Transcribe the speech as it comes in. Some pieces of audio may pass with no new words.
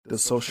The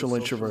Social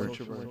Introvert.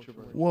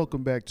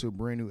 Welcome back to a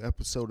brand new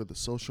episode of the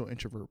Social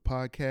Introvert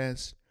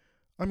Podcast.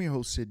 I'm your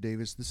host, Sid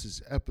Davis. This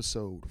is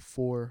episode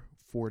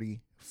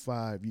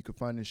 445. You can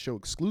find this show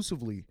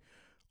exclusively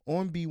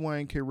on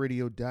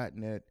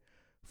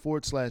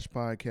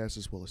bynkradio.net/podcast,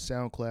 as well as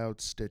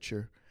SoundCloud,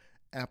 Stitcher,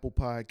 Apple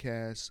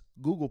Podcasts,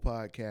 Google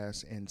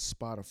Podcasts, and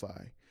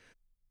Spotify.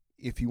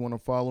 If you want to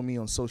follow me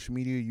on social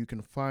media, you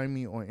can find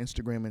me on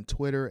Instagram and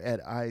Twitter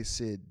at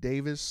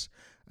iSidDavis.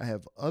 I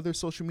have other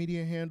social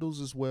media handles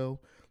as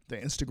well. The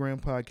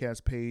Instagram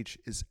podcast page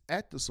is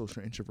at the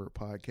Social Introvert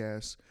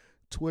Podcast.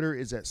 Twitter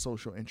is at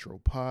Social Intro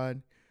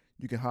Pod.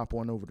 You can hop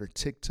on over to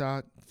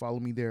TikTok. Follow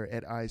me there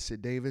at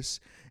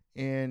iSidDavis.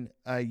 And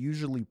I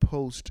usually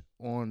post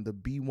on the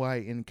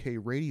BYNK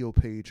radio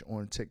page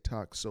on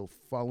TikTok, so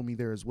follow me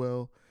there as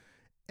well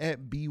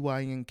at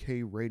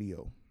BYNK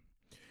Radio.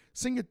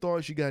 Send your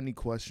thoughts. You got any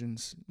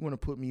questions? You want to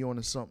put me on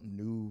to something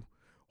new?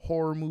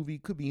 Horror movie,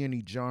 could be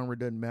any genre,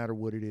 doesn't matter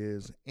what it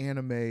is.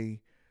 Anime,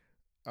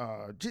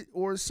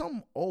 or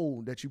some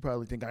old that you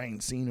probably think I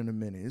ain't seen in a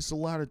minute. It's a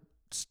lot of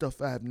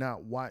stuff I have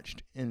not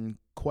watched in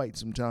quite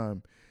some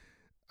time.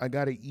 I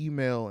got an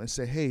email and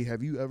said, hey,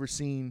 have you ever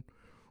seen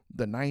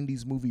the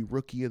 90s movie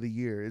Rookie of the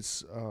Year?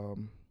 It's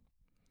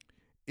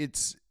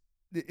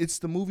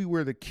the movie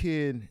where the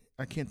kid,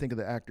 I can't think of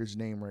the actor's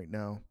name right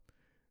now.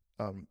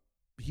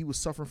 He was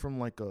suffering from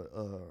like a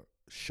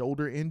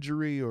shoulder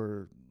injury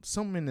or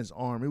something in his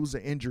arm. It was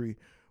an injury,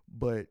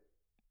 but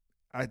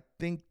I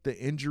think the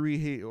injury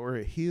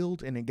it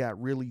healed and it got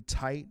really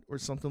tight or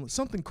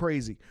something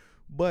crazy.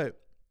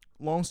 But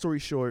long story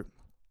short,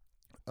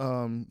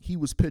 he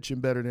was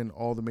pitching better than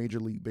all the Major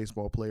League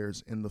Baseball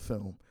players in the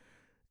film.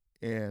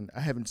 And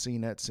I haven't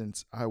seen that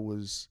since I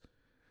was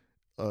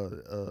a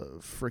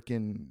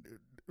freaking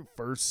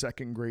first,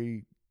 second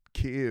grade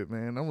kid,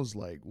 man. I was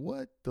like,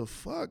 what the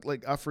fuck?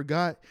 Like, I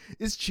forgot.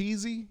 It's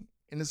cheesy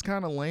and it's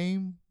kind of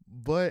lame,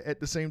 but at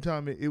the same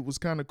time, it was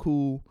kind of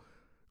cool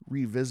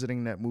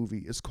revisiting that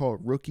movie. It's called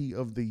Rookie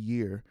of the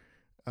Year.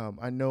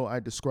 I know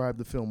I described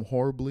the film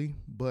horribly,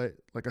 but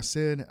like I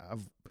said,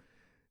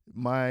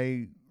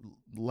 my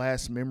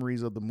last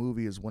memories of the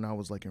movie is when I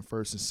was like in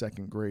first and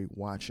second grade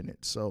watching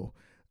it. So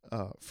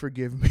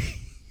forgive me.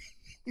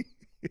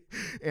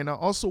 And I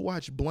also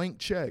watched Blank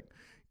Check.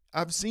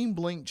 I've seen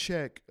Blank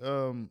Check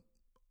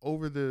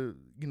over the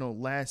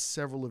last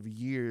several of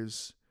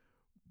years,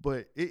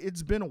 but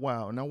it's been a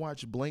while. And I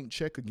watched Blank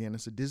Check again.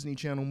 It's a Disney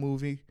Channel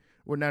movie,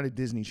 or not a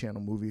Disney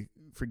Channel movie.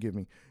 Forgive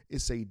me.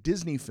 It's a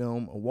Disney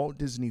film, a Walt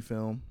Disney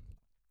film,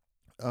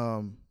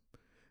 and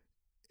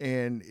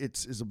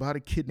it's about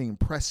a kid named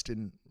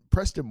Preston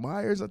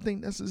Myers. I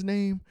think that's his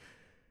name.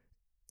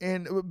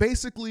 And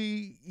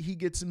basically, he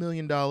gets $1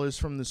 million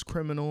from this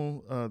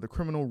criminal. The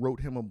criminal wrote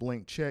him a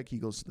blank check. He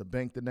goes to the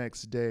bank the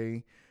next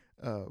day,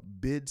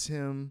 outbids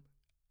him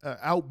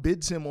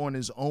on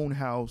his own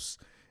house,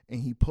 and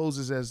he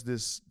poses as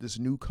this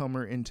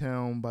newcomer in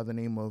town by the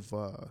name of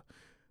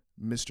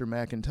Mr.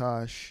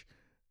 McIntosh.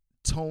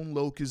 Tone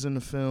Loc is in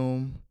the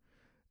film.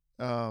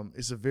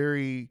 It's a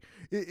very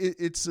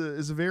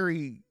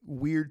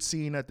weird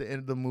scene at the end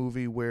of the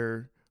movie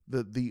where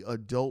the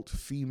adult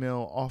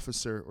female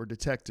officer or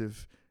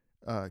detective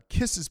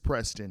kisses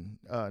Preston,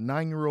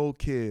 9-year-old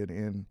kid.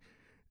 And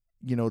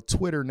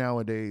Twitter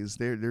nowadays,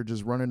 they're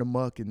just running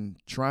amok and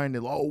trying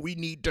to, we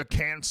need to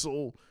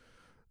cancel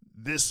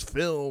this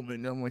film.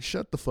 And I'm like,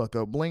 shut the fuck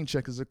up. Blank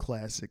Check is a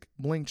classic.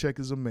 Blank Check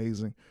is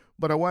amazing.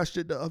 But I watched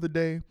it the other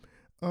day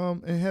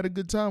and had a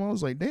good time. I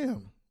was like,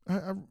 damn,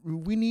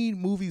 we need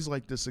movies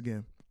like this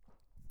again.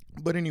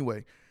 But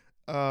anyway,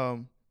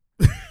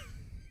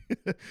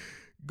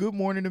 Good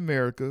Morning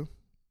America,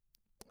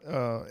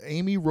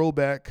 Amy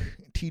Robach,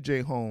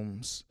 TJ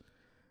Holmes.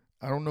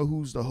 I don't know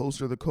who's the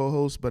host or the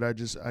co-host, but I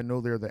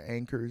know they're the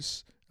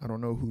anchors. I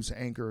don't know who's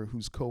anchor or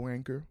who's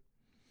co-anchor.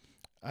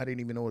 I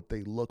didn't even know what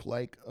they look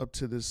like up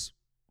to this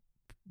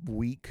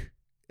week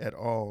at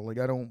all. Like,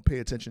 I don't pay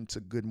attention to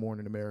Good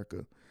Morning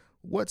America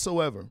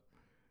whatsoever.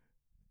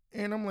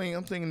 And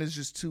I'm thinking it's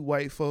just two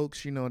white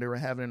folks, they were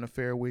having an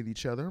affair with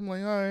each other. I'm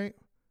like, all right,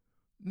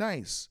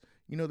 nice.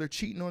 They're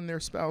cheating on their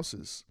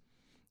spouses.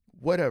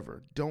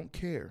 Whatever, don't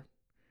care.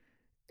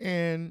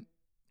 And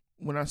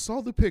when I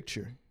saw the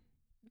picture,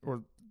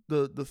 or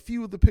the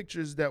few of the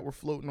pictures that were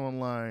floating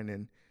online,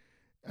 and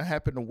I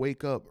happened to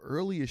wake up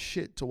early as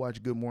shit to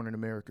watch Good Morning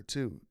America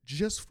too,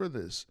 just for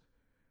this.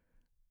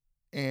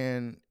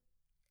 And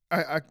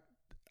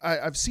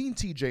I've seen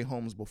TJ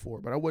Holmes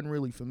before, but I wasn't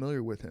really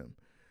familiar with him.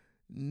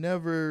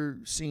 Never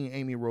seen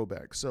Amy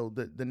Robach. So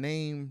the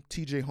name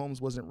TJ Holmes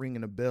wasn't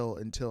ringing a bell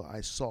until I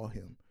saw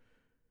him.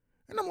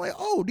 And I'm like,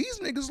 oh, these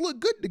niggas look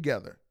good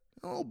together.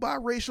 Oh,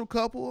 biracial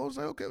couple. I was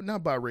like, okay,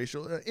 not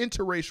biracial,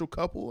 interracial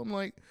couple. I'm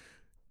like,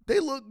 they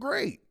look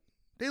great.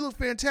 They look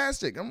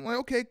fantastic. I'm like,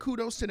 okay,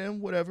 kudos to them,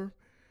 whatever.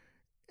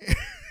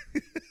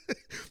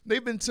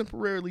 They've been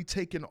temporarily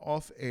taken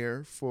off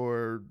air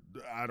for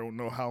I don't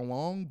know how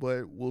long,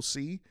 but we'll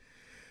see.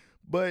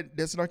 But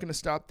that's not going to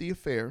stop the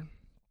affair.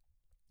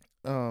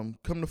 Come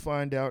to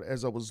find out,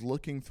 as I was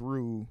looking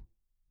through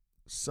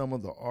some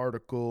of the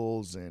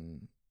articles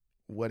and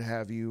what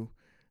have you,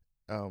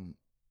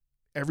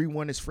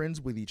 everyone is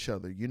friends with each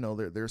other. You know,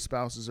 their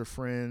spouses are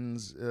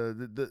friends.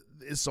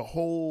 It's a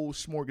whole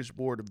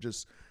smorgasbord of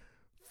just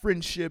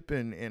friendship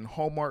and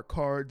Hallmark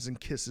cards and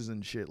kisses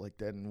and shit like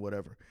that and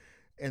whatever.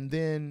 And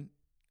then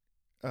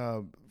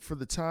for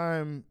the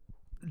time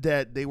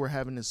that they were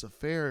having this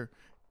affair,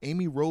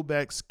 Amy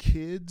Robach's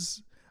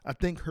kids, I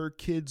think her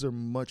kids are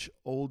much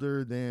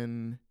older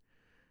than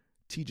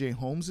TJ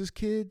Holmes's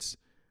kids.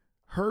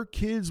 Her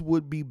kids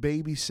would be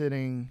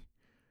babysitting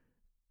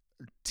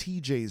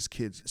TJ's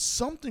kids.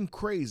 Something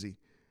crazy.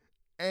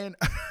 And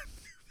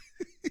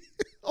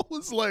I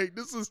was like,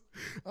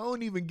 I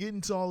don't even get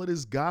into all of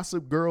this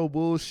Gossip Girl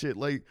bullshit.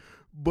 Like,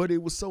 but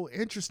it was so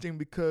interesting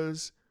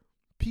because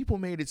people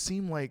made it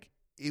seem like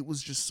it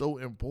was just so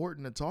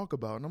important to talk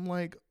about. And I'm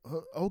like,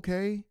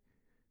 okay.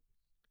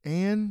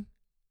 And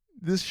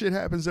this shit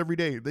happens every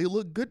day. They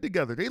look good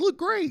together. They look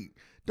great.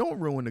 Don't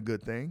ruin a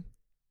good thing.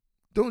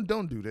 Don't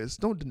do this.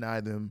 Don't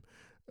deny them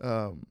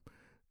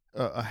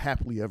a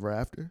happily ever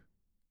after.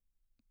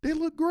 They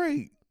look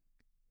great.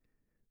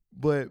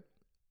 But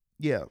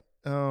yeah,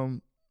 I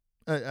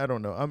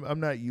don't know. I'm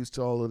not used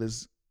to all of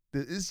this.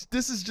 This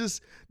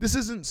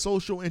isn't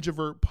social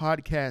introvert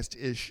podcast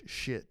ish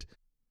shit.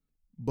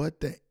 But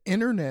the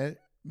internet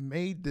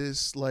made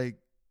this like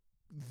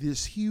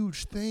this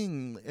huge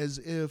thing as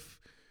if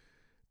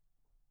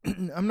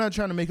I'm not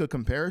trying to make a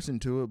comparison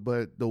to it,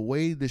 but the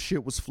way the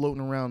shit was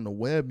floating around the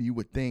web, you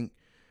would think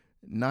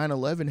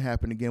 9/11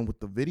 happened again with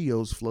the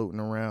videos floating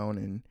around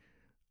and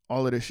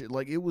all of this shit.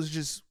 Like, it was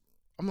just,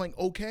 I'm like,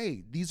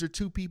 okay, these are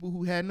two people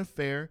who had an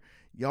affair.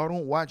 Y'all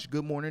don't watch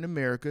Good Morning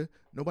America.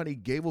 Nobody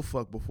gave a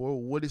fuck before.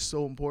 What is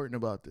so important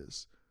about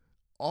this?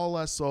 All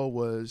I saw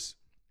was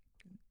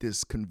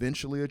this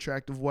conventionally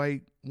attractive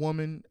white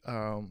woman,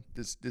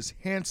 this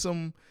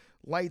handsome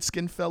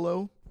light-skinned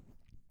fellow.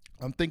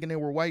 I'm thinking they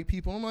were white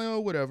people. I'm like,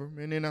 oh, whatever.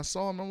 And then I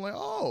saw them. I'm like,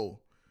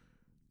 oh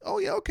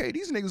yeah, okay.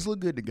 These niggas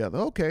look good together.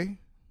 Okay,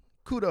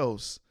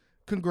 kudos,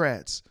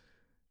 congrats.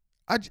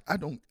 I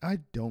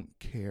don't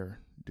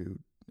care, dude.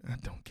 I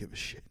don't give a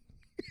shit.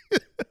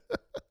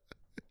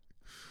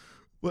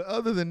 But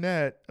other than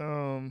that,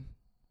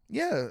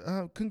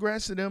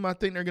 congrats to them. I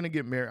think they're gonna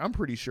get married. I'm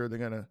pretty sure they're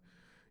gonna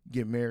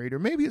get married, or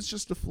maybe it's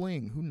just a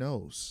fling. Who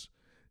knows?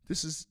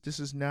 This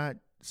is not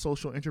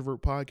social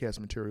introvert podcast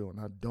material, and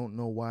I don't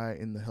know why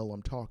in the hell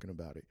I'm talking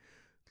about it.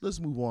 Let's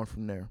move on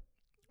from there.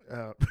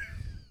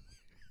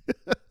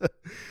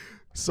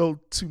 So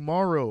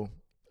tomorrow,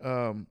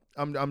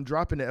 I'm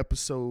dropping the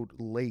episode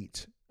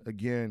late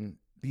again.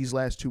 These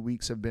last 2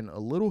 weeks have been a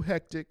little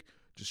hectic,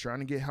 just trying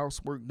to get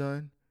housework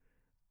done.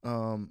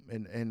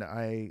 And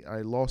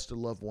I lost a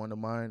loved one of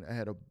mine. I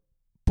had a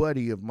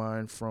buddy of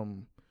mine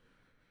from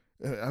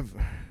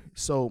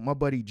so my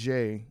buddy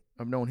Jay,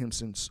 I've known him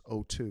since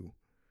 2002.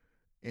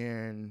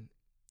 And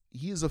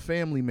he is a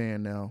family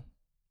man now,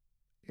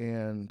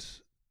 and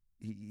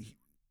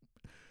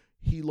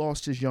he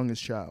lost his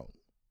youngest child,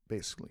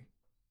 basically.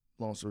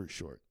 Long story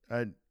short,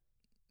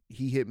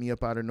 he hit me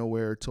up out of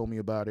nowhere, told me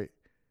about it,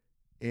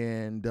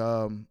 and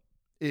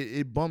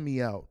it bummed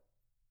me out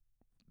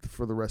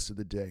for the rest of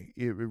the day.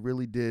 It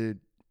really did,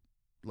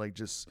 like,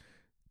 just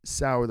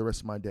sour the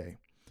rest of my day.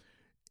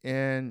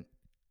 And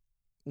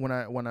when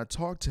I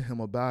talked to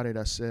him about it,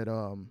 I said,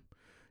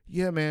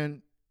 yeah,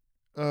 man.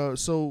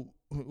 So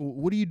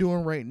what are you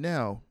doing right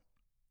now?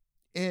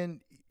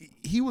 And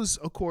he was,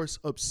 of course,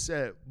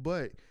 upset,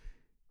 but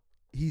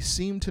he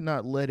seemed to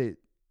not let it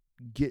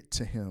get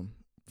to him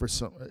for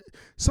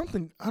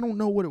something. I don't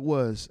know what it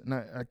was, and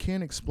I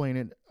can't explain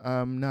it.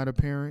 I'm not a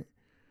parent,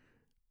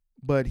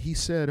 but he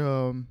said,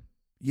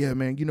 yeah,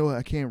 man,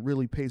 I can't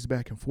really pace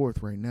back and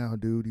forth right now,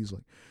 dude. He's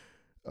like,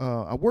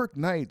 I work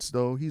nights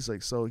though. He's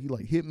like, so he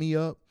like hit me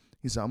up.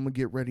 He said, I'm gonna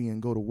get ready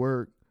and go to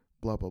work,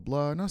 blah, blah,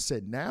 blah. And I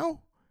said,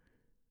 now?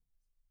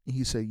 And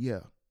he said,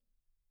 yeah.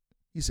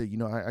 He said,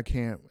 I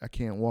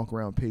can't walk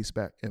around pace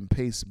back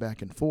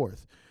and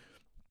forth.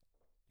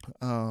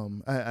 I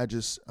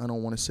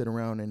don't want to sit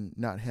around and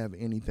not have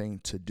anything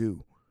to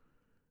do.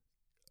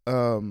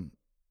 And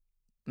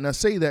I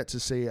say that to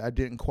say I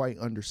didn't quite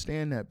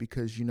understand that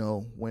because,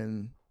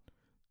 when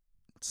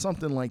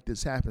something like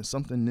this happens,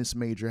 something this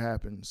major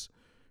happens,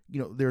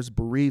 there's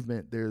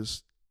bereavement,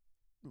 there's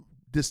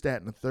this,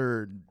 that, and the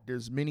third.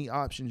 There's many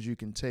options you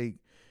can take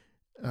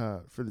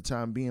for the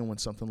time being when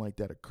something like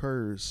that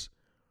occurs.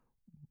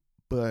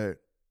 But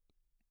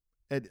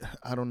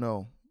I don't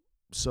know.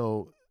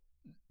 So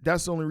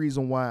that's the only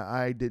reason why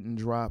I didn't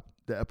drop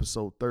the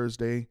episode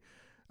Thursday.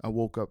 I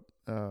woke up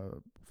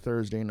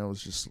Thursday and I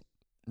was just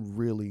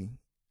really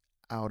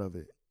out of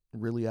it.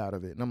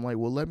 And I'm like,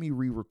 well, let me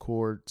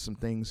re-record some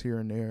things here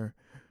and there,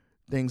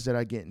 things that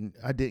I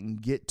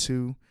didn't get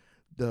to.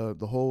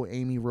 The whole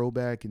Amy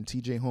Robach and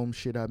TJ Holmes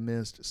shit I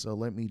missed. So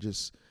let me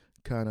just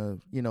kind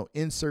of,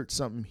 insert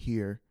something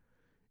here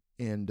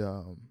and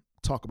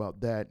talk about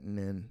that, and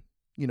then,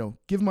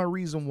 give my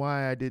reason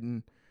why I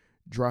didn't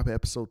drop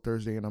episode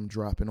Thursday and I'm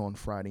dropping on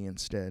Friday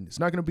instead. It's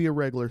not going to be a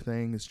regular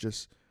thing. It's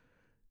just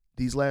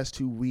these last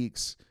 2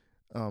 weeks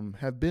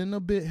have been a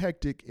bit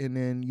hectic. And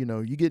then, you know,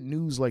 you get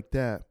news like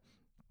that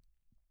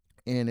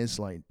and it's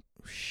like,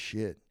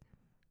 shit.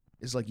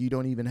 It's like you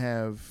don't even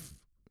have,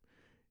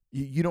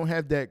 you don't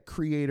have that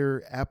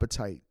creator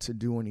appetite to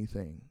do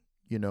anything,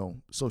 you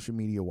know, social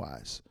media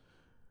wise.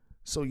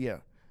 So yeah,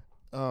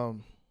 I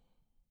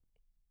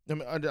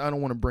mean, I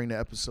don't want to bring the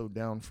episode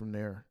down from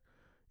there.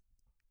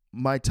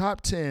 My top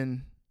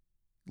 10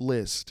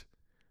 list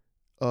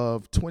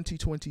of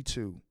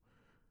 2022.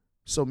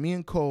 So me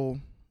and Cole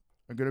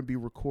are going to be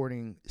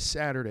recording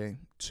Saturday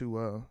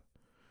to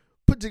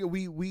put together.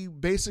 We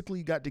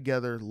basically got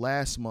together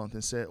last month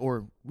and said,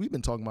 or we've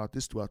been talking about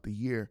this throughout the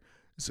year.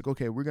 It's like,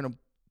 okay, we're going to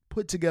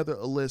put together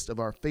a list of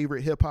our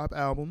favorite hip hop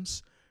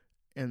albums.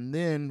 And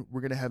then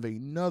we're going to have a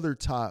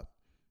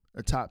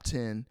top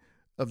 10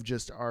 of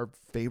just our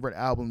favorite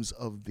albums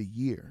of the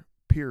year,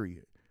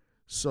 period.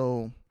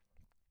 So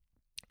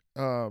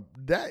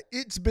that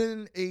it's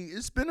been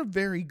a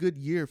very good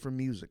year for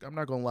music. I'm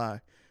not gonna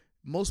lie.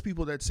 Most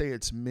people that say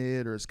it's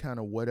mid or it's kind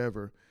of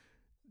whatever,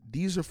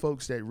 these are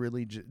folks that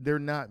really they're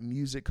not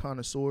music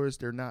connoisseurs.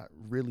 They're not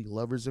really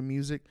lovers of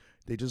music.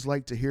 They just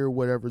like to hear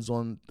whatever's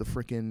on the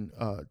freaking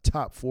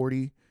top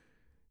 40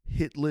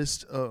 hit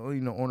list,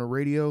 on a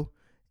radio,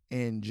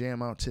 and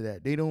jam out to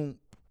that. They don't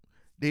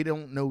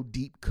know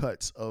deep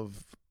cuts of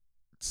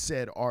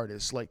said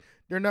artists. Like,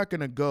 they're not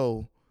gonna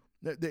go.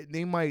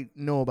 They might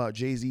know about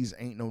Jay-Z's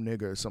Ain't No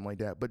Nigga or something like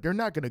that, but they're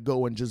not going to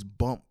go and just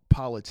bump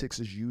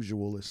Politics as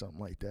Usual or something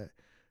like that.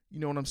 You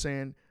know what I'm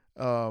saying?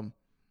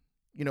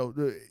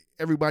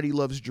 Everybody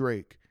loves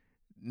Drake.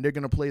 They're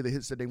going to play the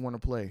hits that they want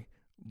to play,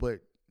 but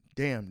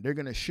damn, they're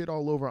going to shit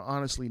all over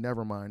Honestly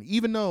Nevermind,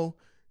 even though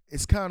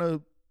it's kind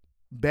of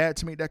bad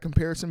to make that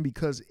comparison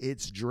because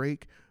it's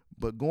Drake,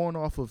 but going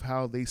off of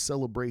how they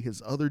celebrate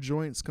his other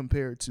joints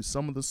compared to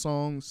some of the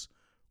songs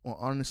on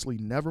Honestly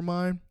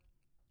Nevermind,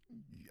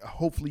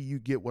 hopefully you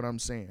get what I'm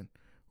saying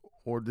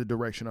or the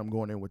direction I'm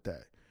going in with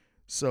that.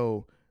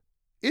 So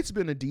it's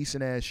been a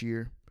decent ass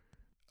year.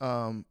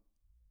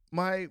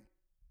 My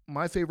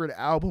favorite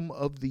album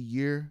of the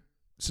year,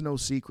 it's no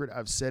secret.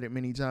 I've said it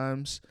many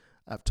times.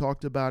 I've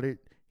talked about it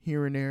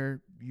here and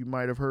there. You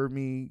might have heard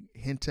me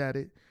hint at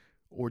it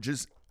or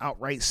just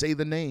outright say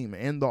the name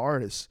and the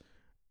artist.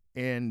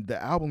 And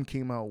the album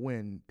came out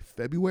when?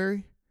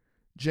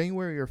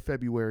 January or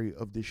February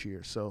of this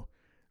year. So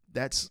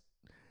that's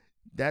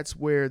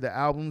where the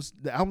albums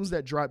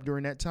that dropped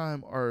during that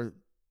time are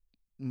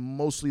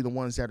mostly the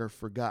ones that are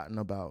forgotten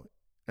about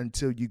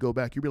until you go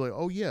back. You'll be like,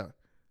 oh yeah,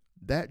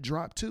 that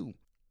dropped too.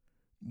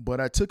 But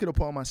I took it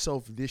upon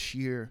myself this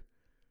year,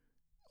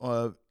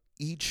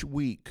 each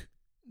week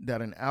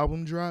that an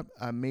album dropped,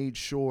 I made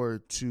sure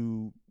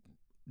to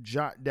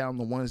jot down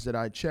the ones that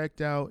I checked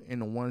out and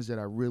the ones that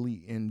I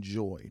really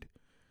enjoyed.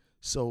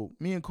 So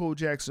me and Cole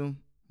Jackson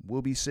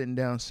will be sitting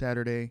down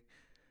Saturday,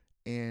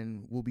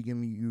 and we'll be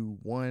giving you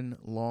one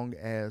long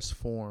ass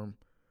form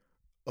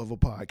of a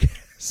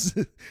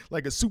podcast,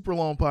 like a super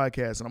long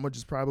podcast. And I'm going to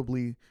just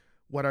probably,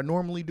 what I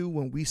normally do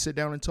when we sit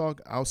down and talk,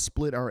 I'll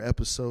split our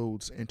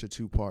episodes into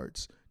 2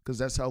 parts because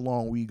that's how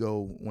long we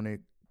go when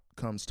it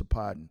comes to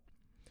podding.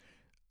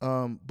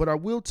 But I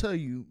will tell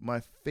you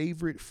my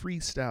favorite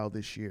freestyle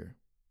this year,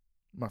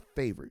 my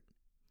favorite,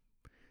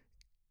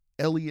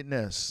 Elliot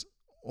Ness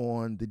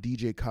on the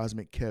DJ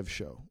Cosmic Kev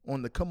show,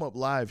 on the Come Up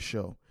Live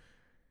show.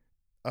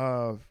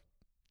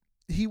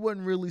 He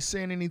wasn't really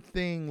saying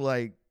anything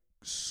like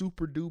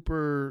super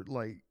duper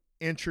like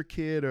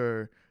intricate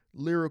or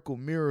lyrical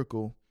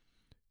miracle.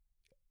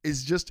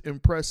 It's just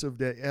impressive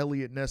that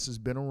Elliot Ness has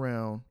been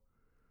around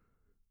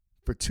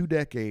for 2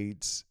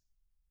 decades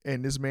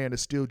and this man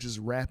is still just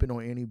rapping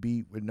on any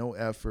beat with no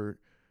effort.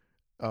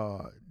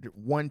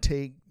 One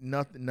take,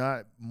 nothing,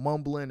 not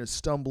mumbling or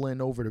stumbling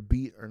over the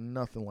beat or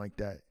nothing like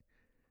that.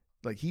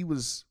 Like he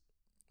was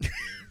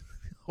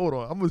hold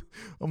on, I'm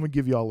gonna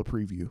give y'all a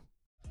preview.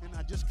 And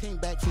I just came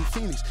back from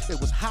Phoenix. It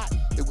was hot.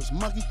 It was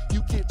muggy.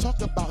 You can't talk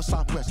about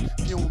Southwest.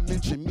 You don't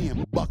mention me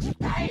and Bucks.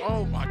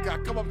 Oh my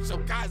God! Come up, so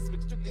guys,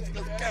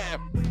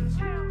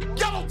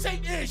 yellow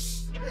tape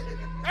ish.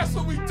 That's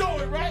what we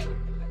doing, right?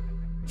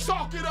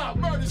 Chalk it up,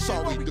 murder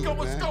shit.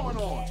 What's going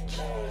on,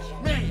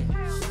 man?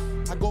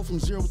 I go from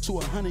 0 to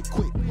 100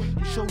 quick.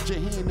 You showed your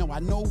hand, now I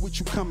know what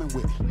you coming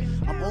with.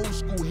 I'm old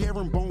school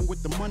herringbone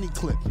with the money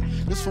clip.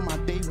 This for my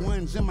day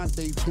ones and my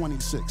day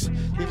 26.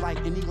 They like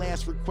any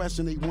last request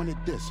and they wanted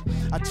this.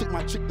 I took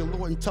my chick to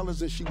Lord and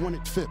Tellers and she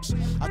wanted Phipps.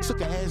 I took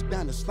her ass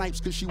down to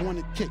Snipes cause she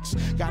wanted kicks.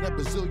 Got a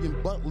Brazilian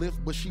butt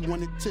lift but she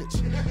wanted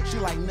tits. She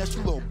like Ness,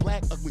 you little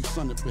black ugly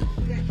son of a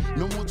bitch.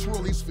 No more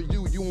twirlies for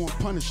you, you want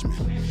punishment.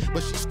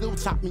 But she still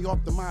topped me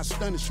off to my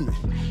astonishment.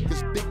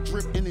 This big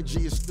drip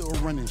energy is still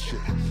running shit.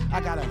 I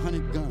got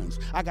 100 guns,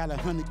 I got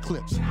 100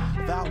 clips.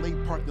 Valet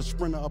parked the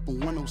Sprinter up on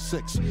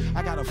 106.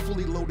 I got a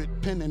fully loaded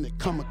pen and it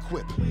come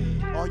equipped.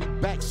 All you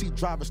backseat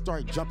drivers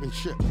start jumping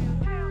ship.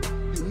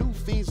 Your new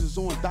fiends is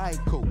on Diet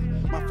Coke.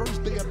 My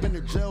first day up in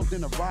the jail,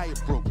 then a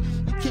riot broke.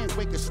 You can't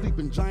wake a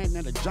sleeping giant,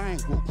 now the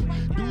giant woke.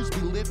 Dudes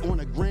be lit on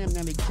a gram,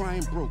 now they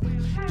crying broke.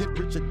 Get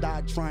rich or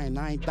die trying,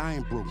 I ain't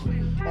dying broke.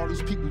 All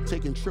these people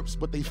taking trips,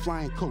 but they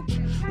flying coach.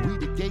 We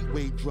the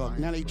gateway drug,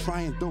 now they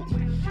trying dope.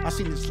 I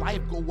seen this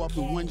life go up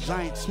in one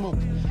giant smoke.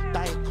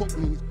 Diet Coke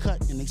means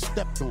cut and they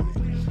stepped on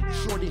it.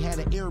 Shorty had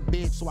an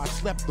airbed, so I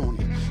slept on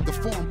it. The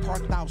form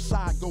parked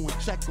outside, go and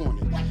check on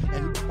it.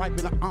 And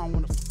wiping the arm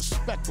with a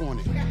speck on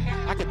it.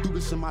 I could do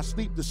this in my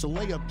sleep, this a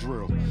layup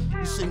drill.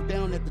 We sitting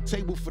down at the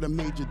table for the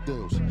major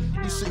deals.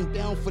 We sitting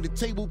down for the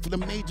table for the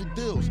major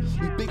deals.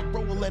 And Big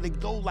Bro will let it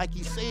go like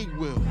he say he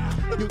will.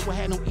 You ain't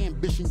had no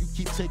ambition, you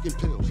keep taking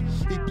pills.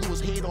 He blew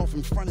his head off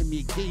in front of me,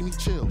 it gave me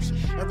chills.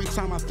 Every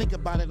time I think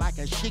about it, I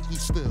get shaky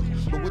still.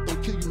 But what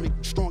don't kill you make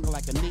you stronger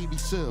like a Navy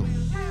SEAL.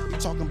 They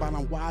talking about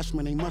I'm washed,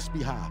 man, they must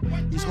be high.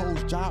 These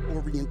hoes job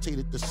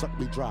orientated to suck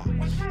me dry.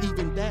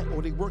 Even that,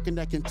 or they working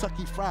at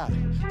Kentucky Fried.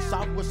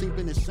 Southwest ain't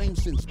been the same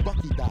since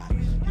Bucky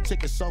died. You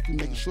take a selfie,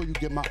 making sure you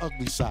get my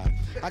ugly side.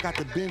 I got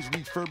the Benz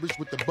refurbished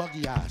with the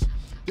buggy eyes.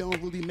 They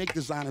don't really make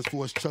designers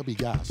for us chubby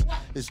guys.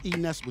 It's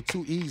E-Ness with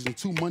 2 E's and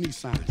 2 money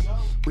signs.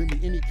 Bring me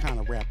any kind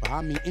of rapper,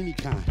 I mean any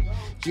kind.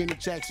 Janet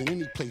Jackson,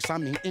 any place, I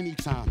mean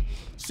anytime.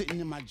 Sitting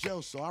in my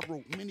jail, so I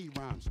wrote many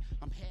rhymes.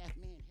 I'm half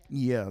man.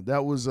 Yeah,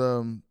 that was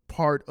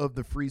part of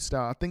the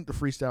freestyle. I think the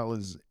freestyle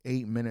is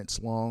 8 minutes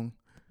long.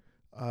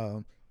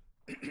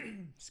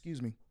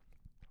 Excuse me.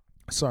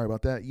 Sorry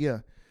about that. Yeah.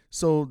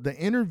 So the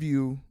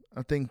interview,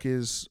 I think,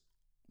 is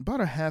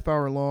about a half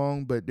hour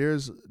long, but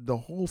there's the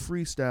whole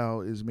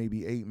freestyle is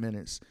maybe 8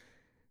 minutes.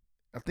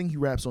 I think he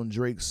raps on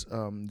Drake's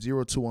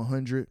 0 to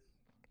 100.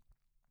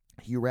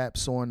 He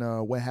raps on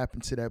What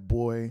Happened to That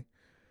Boy.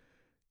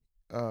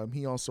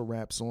 He also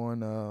raps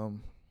on,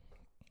 I'm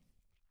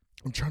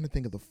trying to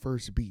think of the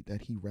first beat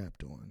that he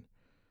rapped on.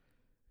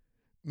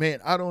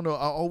 Man, I don't know.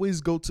 I always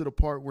go to the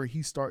part where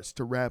he starts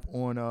to rap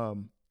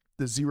on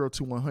the 0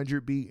 to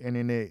 100 beat, and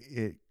then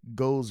it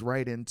goes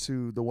right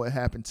into the What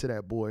Happened to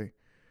That Boy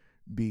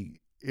beat.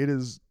 It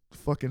is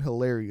fucking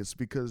hilarious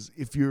because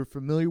if you're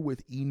familiar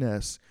with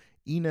E-Ness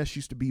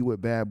used to be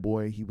with Bad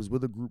Boy. He was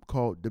with a group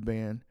called The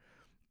Band,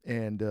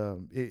 and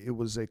it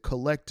was a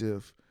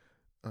collective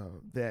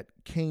that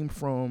came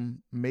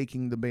from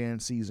making The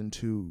Band season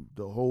 2.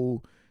 The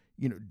whole,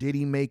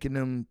 Diddy making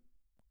them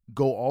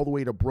go all the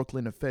way to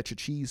Brooklyn to fetch a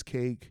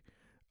cheesecake.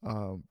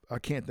 I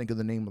can't think of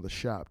the name of the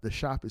shop. The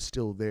shop is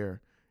still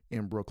there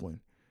in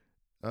Brooklyn.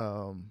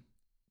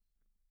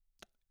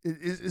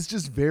 It's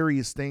just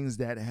various things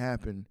that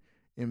happen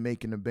in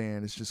making a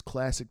band. It's just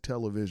classic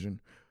television.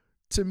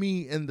 To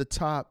me, in the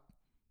top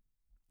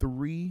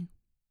 3,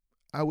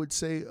 I would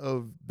say,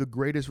 of the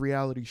greatest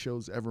reality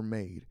shows ever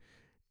made,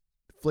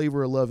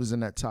 Flavor of Love is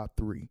in that top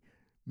 3.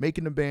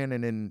 Making a Band,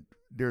 and then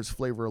there's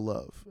Flavor of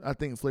Love. I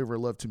think Flavor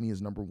of Love to me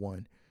is number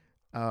 1.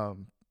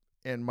 And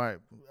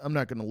I'm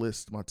not going to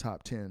list my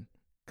top 10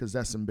 because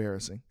that's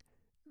embarrassing.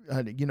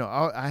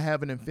 I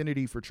have an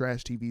affinity for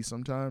trash TV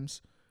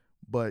sometimes,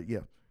 but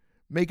yeah,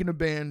 Making a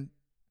Band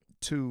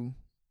 2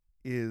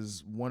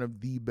 is one of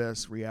the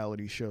best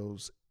reality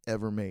shows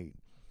ever made.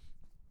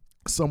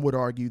 Some would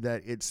argue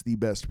that it's the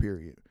best,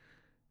 period.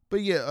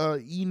 But yeah,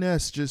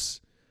 E-Ness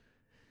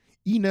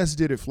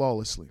did it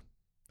flawlessly.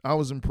 I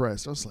was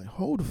impressed. I was like,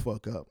 hold the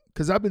fuck up.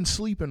 Because I've been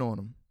sleeping on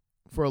him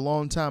for a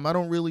long time. I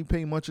don't really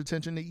pay much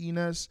attention to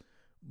E-Ness,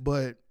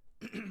 but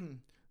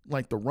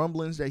like the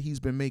rumblings that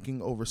he's been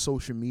making over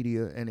social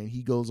media, and then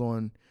he goes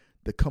on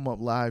the Come Up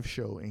Live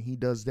show and he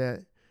does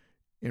that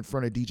in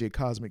front of DJ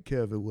Cosmic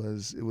Kev.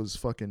 It was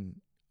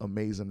fucking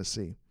amazing to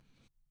see.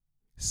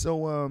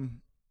 So,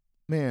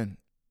 man,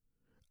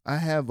 I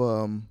have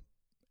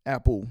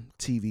Apple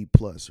TV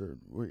Plus, or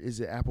is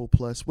it Apple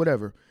Plus?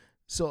 Whatever.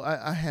 So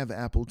I have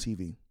Apple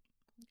TV,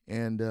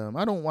 and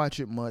I don't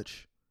watch it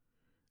much.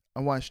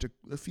 I watched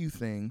a few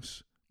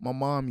things. My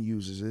mom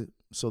uses it,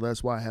 so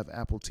that's why I have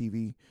Apple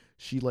TV.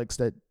 She likes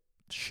that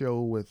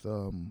show with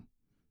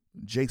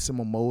Jason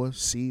Momoa,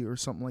 C or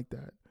something like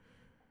that.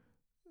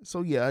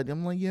 So yeah,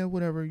 I'm like, yeah,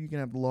 whatever. You can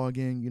have to log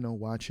in,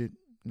 watch it,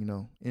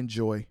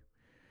 enjoy.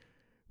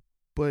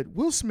 But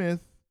Will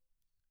Smith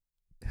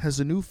has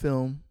a new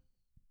film,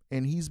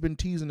 and he's been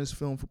teasing this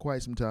film for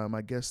quite some time.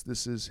 I guess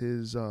this is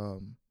his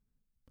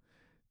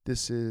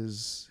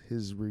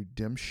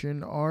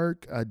redemption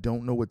arc. I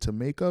don't know what to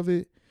make of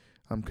it.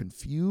 I'm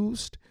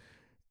confused.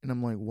 And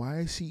I'm like, why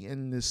is he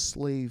in this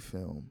slave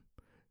film?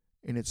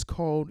 And it's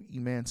called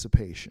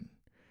Emancipation.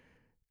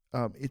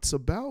 It's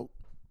about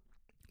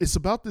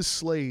this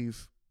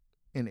slave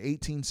in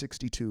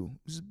 1862.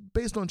 It's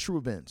based on true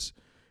events.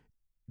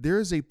 There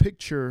is a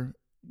picture,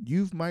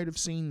 you might have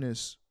seen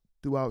this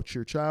throughout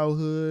your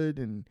childhood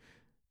and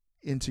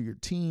into your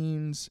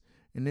teens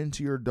and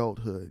into your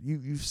adulthood.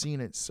 You've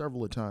seen it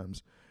several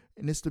times.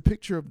 And it's the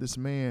picture of this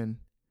man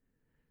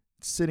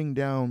sitting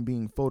down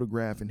being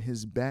photographed and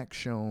his back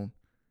shown,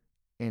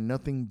 and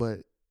nothing but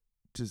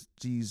just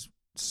these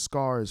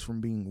scars from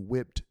being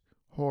whipped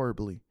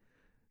horribly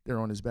there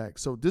on his back.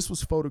 So this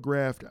was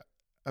photographed,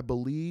 I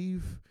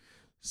believe,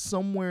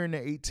 somewhere in the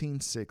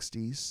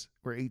 1860s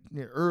or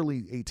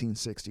early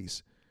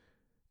 1860s,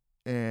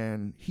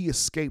 and he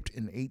escaped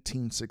in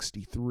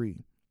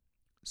 1863.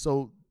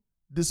 So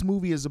this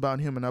movie is about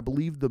him, and I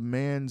believe the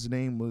man's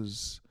name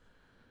was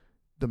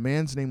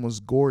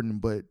Gordon,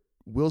 but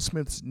Will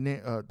Smith's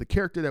the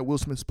character that Will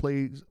Smith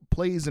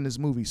plays in this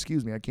movie,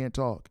 I can't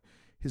talk.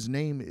 His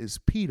name is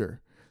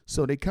Peter.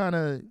 So they kind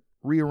of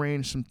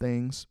rearranged some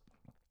things.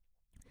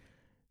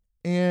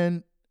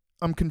 And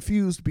I'm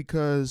confused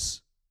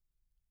because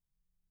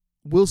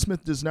Will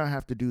Smith does not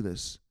have to do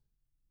this.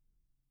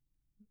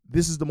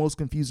 This is the most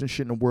confusing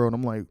shit in the world.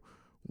 I'm like,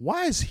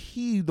 why is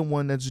he the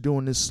one that's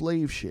doing this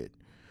slave shit?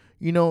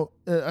 You know,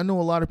 I know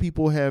a lot of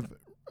people have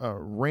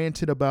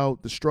ranted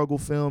about the struggle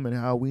film and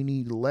how we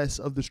need less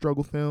of the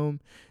struggle film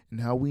and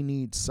how we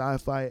need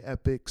sci-fi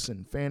epics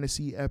and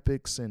fantasy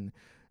epics and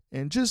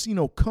just, you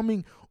know,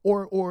 coming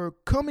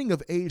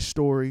of age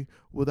story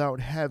without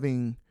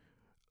having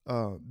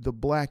the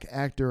black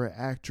actor or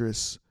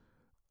actress,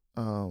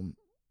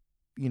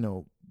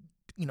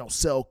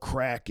 sell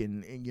crack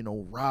and you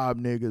know, rob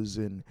niggas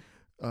and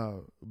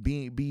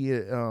be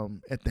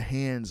at the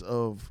hands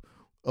of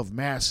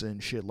massa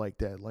and shit like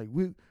that. Like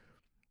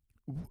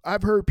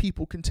I've heard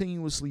people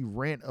continuously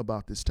rant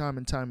about this time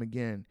and time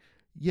again.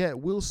 Yet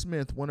Will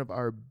Smith, one of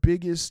our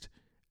biggest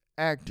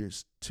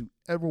actors to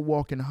ever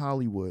walk in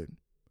Hollywood,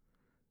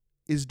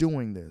 is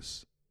doing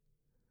this.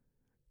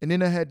 And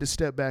then I had to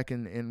step back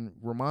and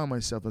remind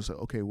myself, I said,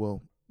 okay,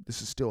 well,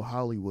 this is still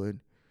Hollywood.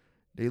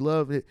 They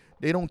love it.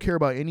 They don't care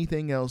about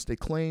anything else. They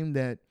claim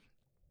that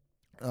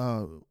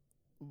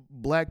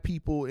black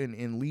people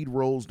in lead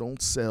roles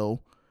don't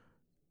sell.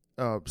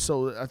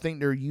 So I think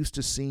they're used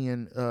to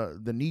seeing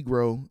the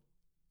Negro,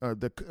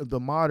 the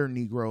modern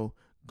Negro,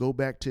 go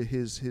back to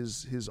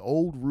his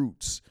old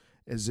roots,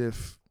 as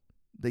if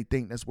they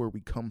think that's where we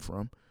come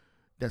from.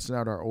 That's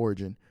not our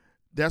origin.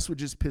 That's what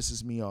just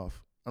pisses me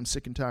off. I'm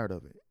sick and tired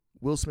of it.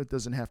 Will Smith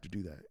doesn't have to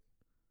do that.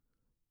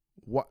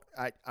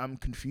 I'm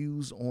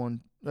confused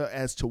on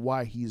as to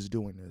why he is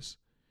doing this,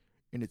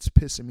 and it's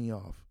pissing me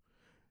off.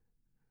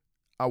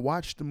 I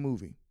watched the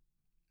movie.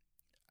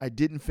 I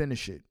didn't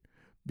finish it.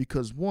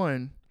 Because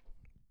one,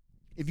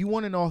 if you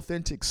want an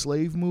authentic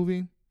slave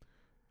movie,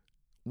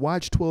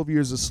 watch 12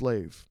 Years a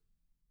Slave.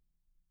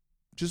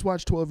 Just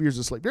watch 12 Years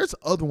a Slave. There's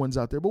other ones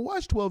out there, but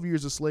watch 12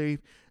 Years a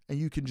Slave and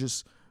you can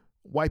just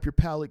wipe your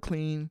palate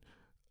clean,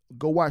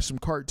 go watch some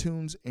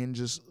cartoons and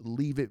just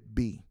leave it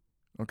be,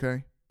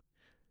 okay?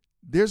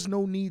 There's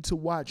no need to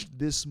watch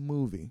this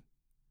movie.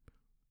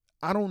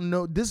 I don't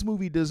know. This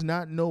movie does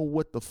not know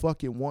what the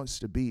fuck it wants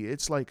to be.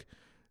 It's like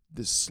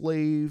the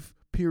slave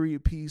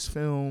period piece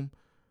film.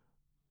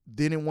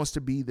 Then it wants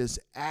to be this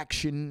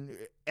action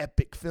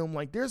epic film.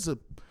 Like there's a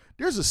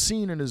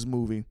scene in this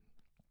movie.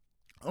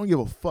 I don't give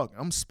a fuck.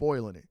 I'm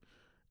spoiling it.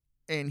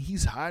 And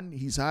he's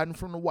hiding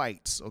from the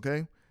whites,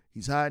 okay?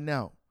 He's hiding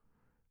out.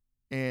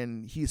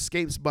 And he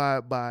escapes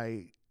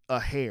by a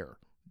hair.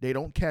 They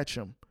don't catch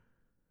him.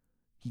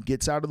 He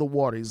gets out of the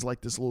water. He's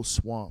like this little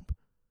swamp.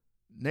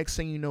 Next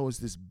thing you know is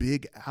this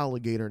big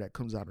alligator that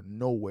comes out of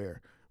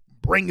nowhere.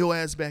 Bring your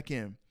ass back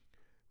in.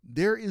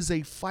 There is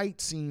a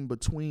fight scene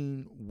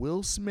between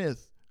Will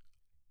Smith,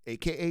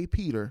 a.k.a.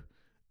 Peter,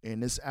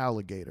 and this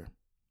alligator.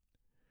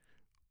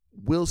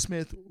 Will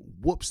Smith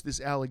whoops this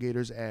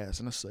alligator's ass,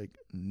 and it's like,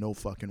 no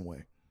fucking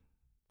way.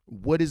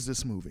 What is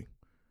this movie?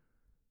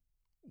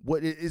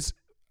 What is?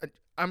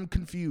 I'm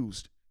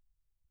confused.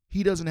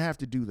 He doesn't have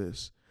to do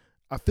this.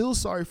 I feel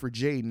sorry for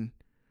Jaden,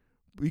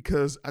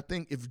 because I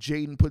think if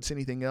Jaden puts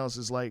anything else,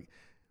 it's like,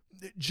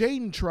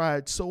 Jaden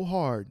tried so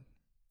hard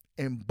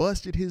and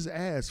busted his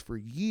ass for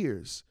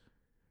years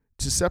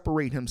to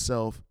separate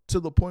himself to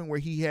the point where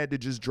he had to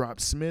just drop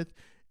Smith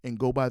and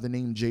go by the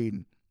name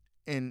Jaden.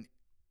 And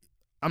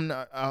I'm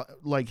not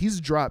he's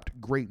dropped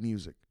great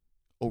music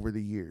over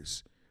the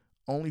years,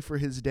 only for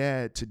his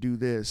dad to do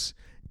this.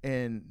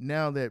 And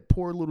now that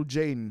poor little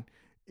Jaden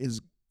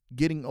is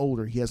getting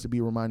older, he has to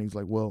be reminded. He's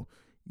like, well,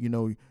 you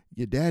know,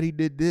 your daddy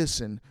did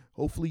this, and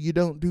hopefully you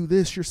don't do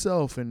this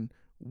yourself. And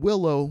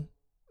Willow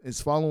is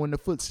following the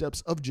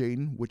footsteps of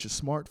Jaden, which is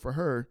smart for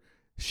her.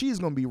 She's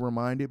going to be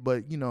reminded,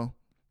 but, you know,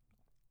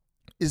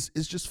 it's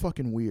just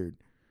fucking weird.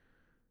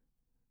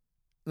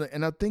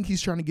 And I think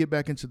he's trying to get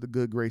back into the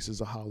good graces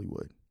of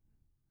Hollywood.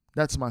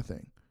 That's my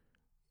thing.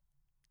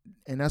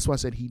 And that's why I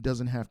said he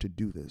doesn't have to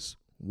do this.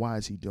 Why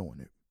is he doing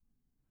it?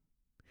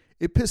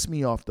 It pissed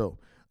me off, though.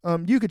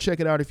 You could check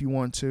it out if you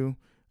want to.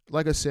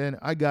 Like I said,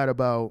 I got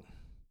about,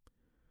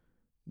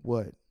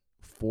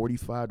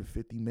 45 to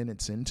 50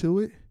 minutes into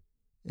it.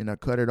 And I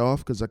cut it off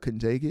because I couldn't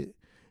take it.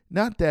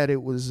 Not that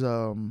it was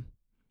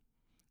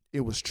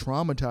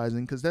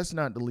traumatizing, because that's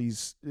not the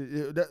least.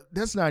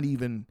 That's not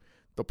even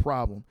the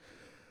problem.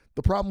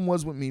 The problem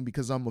was with me,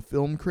 because I'm a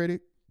film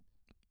critic.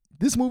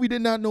 This movie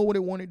did not know what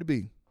it wanted to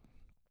be.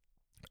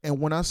 And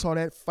when I saw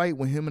that fight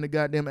with him and the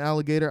goddamn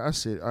alligator, I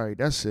said, all right,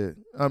 that's it.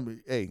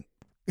 Hey,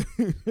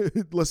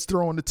 let's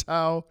throw in the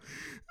towel.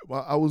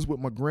 I was with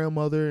my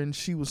grandmother, and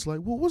she was like,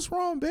 well, what's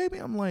wrong, baby?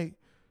 I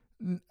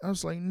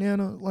was like,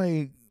 Nana,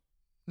 like,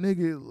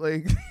 nigga,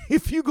 like,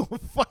 if you gonna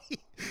fight,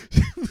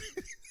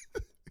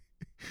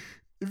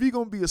 if you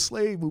gonna be a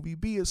slave movie,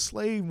 be a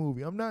slave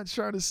movie. I'm not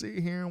trying to sit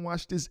here and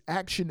watch this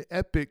action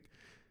epic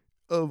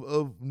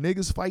of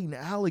niggas fighting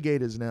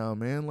alligators now,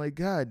 man. Like,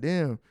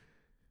 goddamn.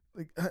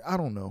 Like, I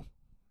don't know.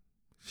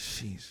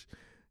 Sheesh.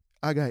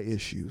 I got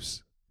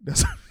issues.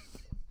 That's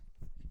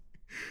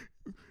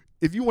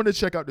if you want to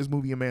check out this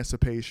movie,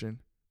 Emancipation,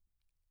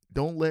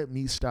 don't let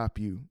me stop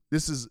you.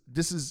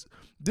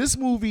 This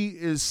movie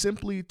is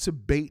simply to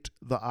bait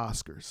the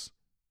Oscars.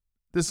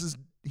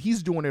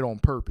 He's doing it on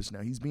purpose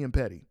now. He's being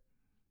petty.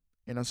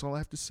 And that's all I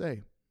have to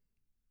say.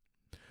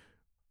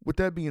 With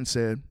that being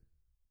said,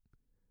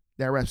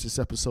 that wraps this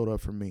episode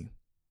up for me.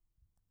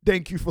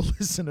 Thank you for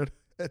listening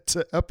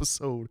to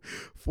episode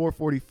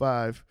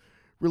 445.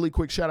 Really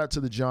quick shout out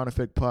to the John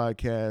Effect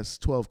Podcast,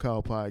 12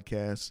 Kyle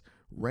Podcast,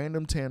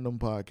 Random Tandem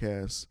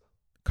Podcast,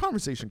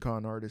 Conversation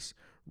Con Artists,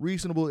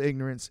 Reasonable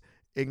Ignorance,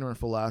 Ignorant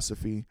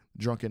Philosophy,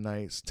 Drunken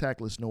Nights,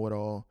 Tactless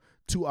Know-It-All,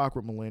 Two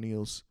Awkward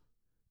Millennials,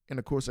 and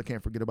of course I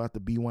can't forget about the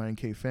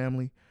BYNK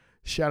family.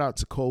 Shout out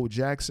to Cole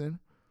Jackson.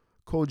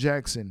 Cole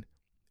Jackson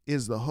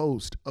is the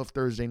host of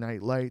Thursday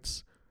Night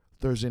Lights.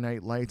 Thursday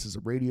Night Lights is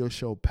a radio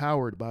show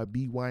powered by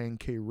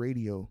BYNK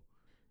Radio.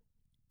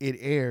 It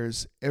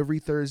airs every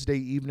Thursday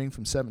evening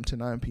from 7 to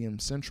 9 p.m.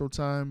 Central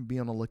Time. Be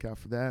on the lookout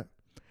for that.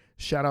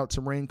 Shout out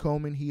to Rain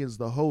Coleman. He is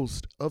the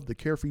host of the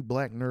Carefree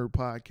Black Nerd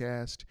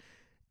Podcast.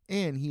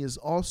 And he is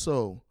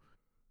also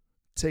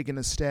taking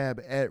a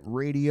stab at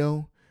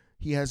radio.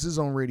 He has his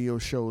own radio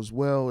show as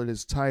well. It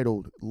is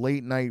titled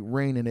Late Night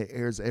Rain, and it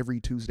airs every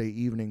Tuesday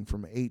evening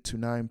from 8 to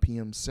 9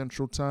 p.m.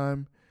 Central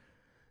Time.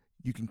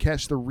 You can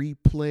catch the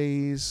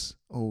replays.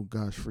 Oh,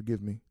 gosh,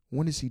 forgive me.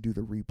 When does he do the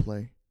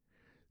replay?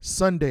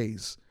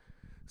 Sundays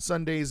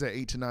at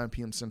 8 to 9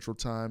 p.m. Central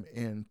Time,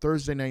 and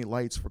Thursday Night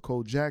Lights for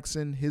Cole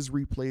Jackson. His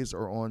replays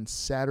are on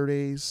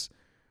Saturdays,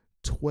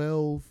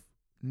 12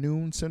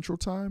 noon Central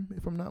Time,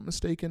 if I'm not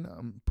mistaken.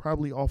 I'm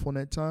probably off on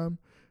that time.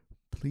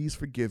 Please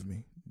forgive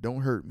me.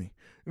 Don't hurt me.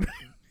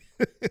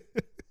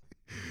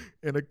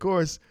 And of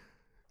course,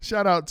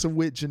 shout out to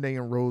Whit, Janae,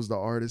 and Rose, the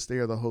artists. They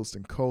are the host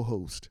and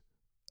co-host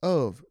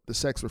of the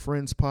Sex with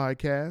Friends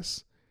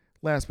podcast.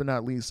 Last but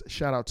not least,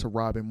 shout out to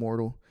Rob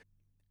Immortal.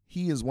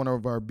 He is one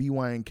of our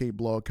BYNK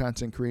blog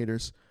content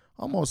creators.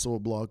 I'm also a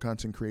blog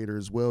content creator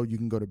as well. You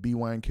can go to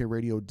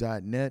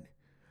bynkradio.net.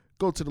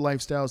 Go to the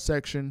lifestyle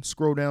section.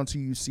 Scroll down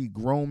till you see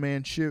Grown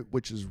Man Shit,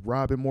 which is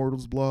Rob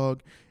Immortal's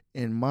blog.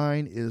 And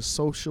mine is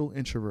Social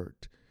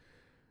Introvert.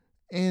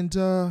 And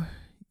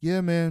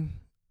yeah, man.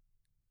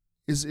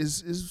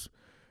 Is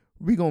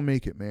we gonna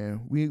make it,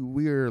 man.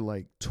 We are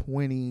like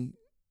 20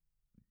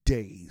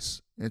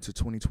 days into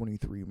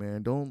 2023,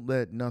 man. Don't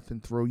let nothing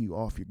throw you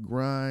off your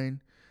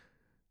grind.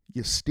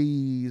 Your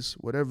steez,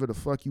 whatever the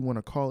fuck you want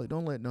to call it.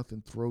 Don't let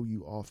nothing throw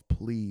you off,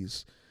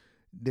 please.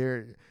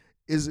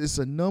 It's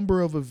a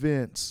number of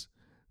events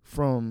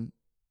from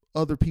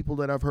other people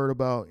that I've heard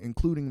about,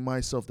 including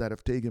myself, that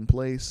have taken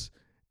place.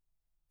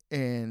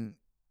 And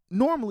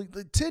normally,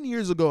 10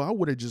 years ago, I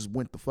would have just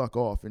went the fuck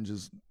off and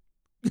just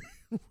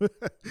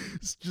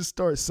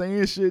start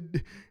saying shit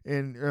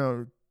and,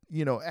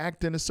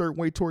 acting a certain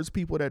way towards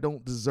people that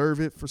don't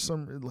deserve it for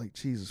some, like,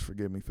 Jesus,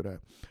 forgive me for that.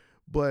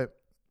 But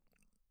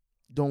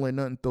don't let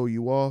nothing throw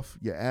you off,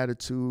 your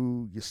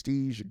attitude, your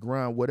steez, your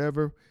grind,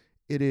 whatever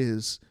it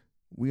is.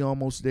 We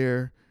almost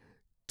there.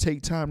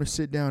 Take time to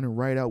sit down and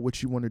write out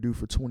what you want to do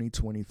for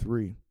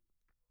 2023.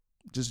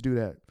 Just do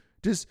that.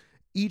 Just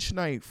each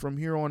night from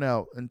here on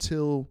out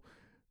until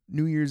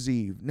New Year's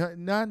Eve.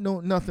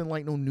 Nothing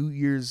like no New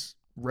Year's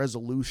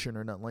resolution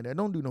or nothing like that.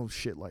 Don't do no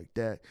shit like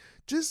that.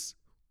 Just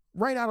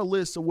write out a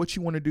list of what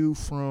you want to do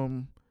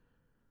from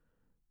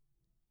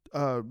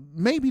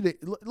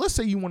let's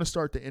say you want to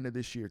start the end of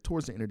this year,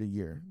 towards the end of the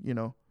year,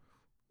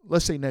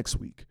 let's say next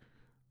week.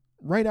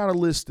 Write out a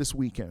list this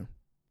weekend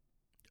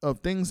of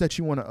things that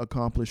you want to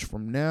accomplish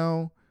from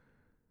now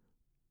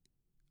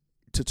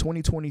to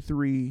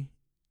 2023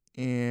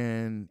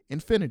 and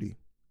infinity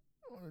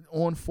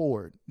on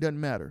forward. Doesn't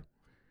matter.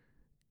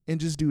 And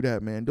just do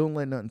that, man. Don't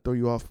let nothing throw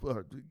you off,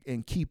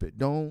 and keep it.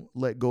 Don't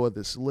let go of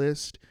this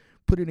list.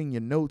 Put it in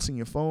your notes in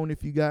your phone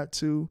if you got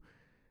to.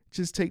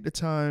 Just take the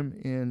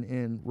time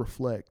and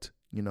reflect,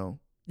 You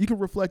can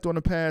reflect on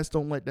the past.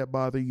 Don't let that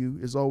bother you.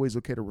 It's always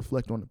okay to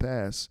reflect on the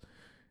past.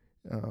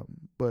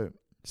 But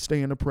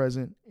stay in the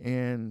present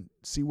and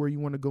see where you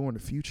want to go in the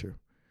future.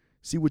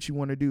 See what you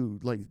want to do.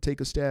 Like, take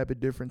a stab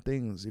at different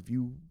things. If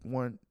you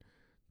want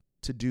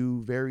to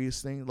do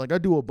various things. Like, I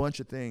do a bunch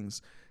of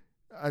things.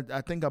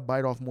 I think I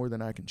bite off more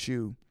than I can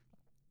chew.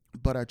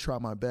 But I try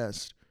my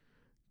best.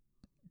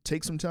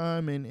 Take some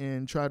time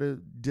and try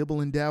to dibble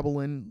and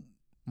dabble in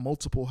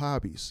multiple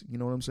hobbies. You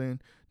know what I'm saying?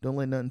 Don't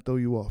let nothing throw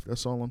you off.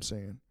 That's all I'm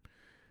saying.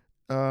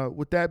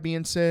 With that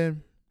being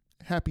said,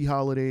 happy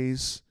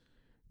holidays,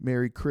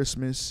 Merry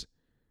Christmas,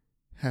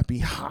 Happy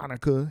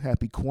Hanukkah,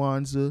 Happy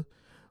Kwanzaa,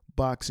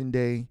 Boxing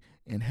Day,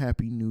 and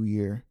Happy New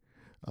Year.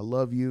 I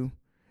love you,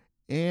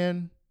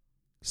 and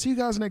see you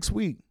guys next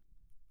week.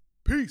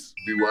 Peace.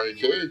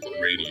 BYNK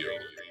Radio.